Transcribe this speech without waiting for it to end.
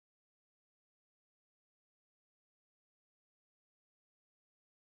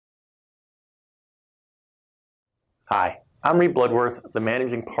Hi, I'm Reed Bloodworth, the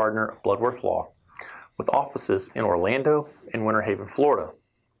managing partner of Bloodworth Law, with offices in Orlando and Winter Haven, Florida.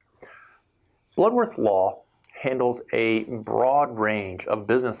 Bloodworth Law handles a broad range of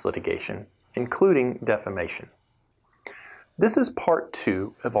business litigation, including defamation. This is part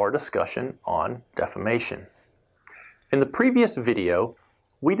 2 of our discussion on defamation. In the previous video,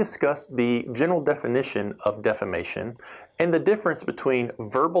 we discussed the general definition of defamation and the difference between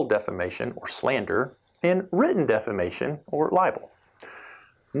verbal defamation or slander and written defamation or libel.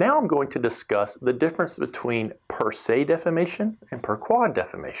 Now I'm going to discuss the difference between per se defamation and per quod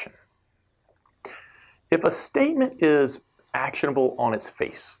defamation. If a statement is actionable on its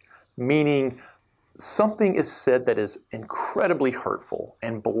face, meaning something is said that is incredibly hurtful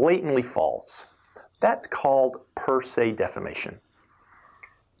and blatantly false, that's called per se defamation.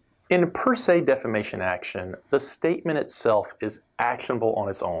 In a per se defamation action, the statement itself is actionable on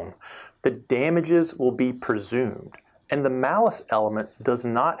its own. The damages will be presumed, and the malice element does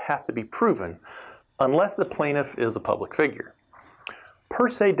not have to be proven unless the plaintiff is a public figure. Per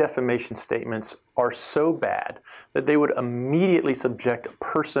se defamation statements are so bad that they would immediately subject a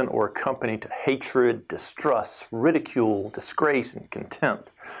person or a company to hatred, distrust, ridicule, disgrace, and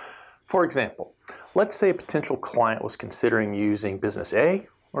contempt. For example, let's say a potential client was considering using business A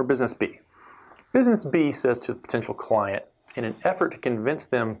or business B. Business B says to the potential client, in an effort to convince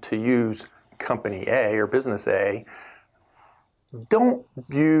them to use company A or business A, don't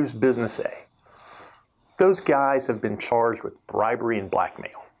use business A. Those guys have been charged with bribery and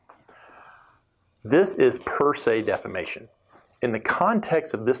blackmail. This is per se defamation. In the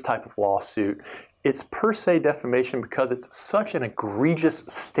context of this type of lawsuit, it's per se defamation because it's such an egregious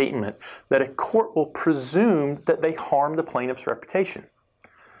statement that a court will presume that they harm the plaintiff's reputation.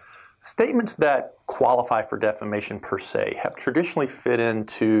 Statements that qualify for defamation per se have traditionally fit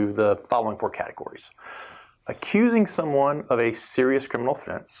into the following 4 categories: accusing someone of a serious criminal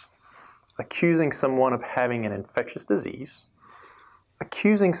offense, accusing someone of having an infectious disease,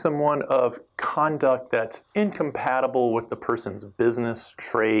 accusing someone of conduct that's incompatible with the person's business,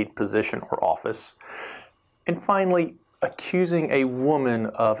 trade, position, or office, and finally, accusing a woman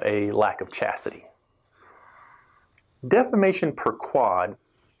of a lack of chastity. Defamation per quod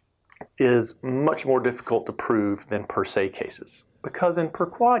is much more difficult to prove than per se cases, because in per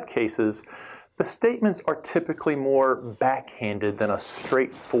quod cases, the statements are typically more backhanded than a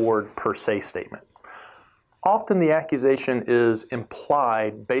straightforward per se statement. Often the accusation is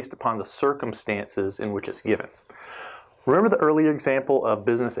implied based upon the circumstances in which it's given. Remember the earlier example of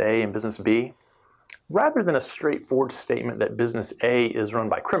business A and business B? Rather than a straightforward statement that business A is run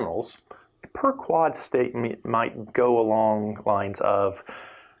by criminals, a per quod statement might go along lines of,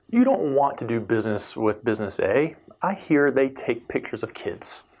 you don't want to do business with business A. I hear they take pictures of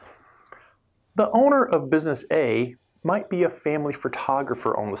kids. The owner of business A might be a family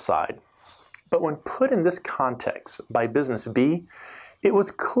photographer on the side, but when put in this context by business B, it was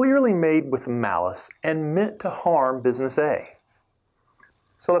clearly made with malice and meant to harm business A.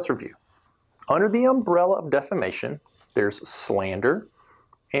 So let's review. Under the umbrella of defamation, there's slander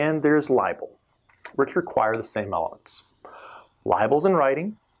and there's libel, which require the same elements. Libel's in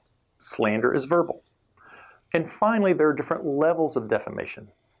writing, slander is verbal. And finally, there are different levels of defamation,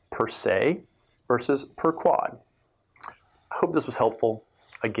 per se versus per quod. I hope this was helpful.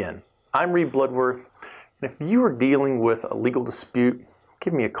 Again, I'm Reed Bloodworth, and if you are dealing with a legal dispute,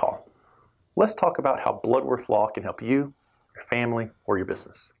 give me a call. Let's talk about how Bloodworth Law can help you, your family, or your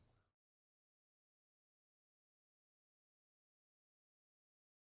business.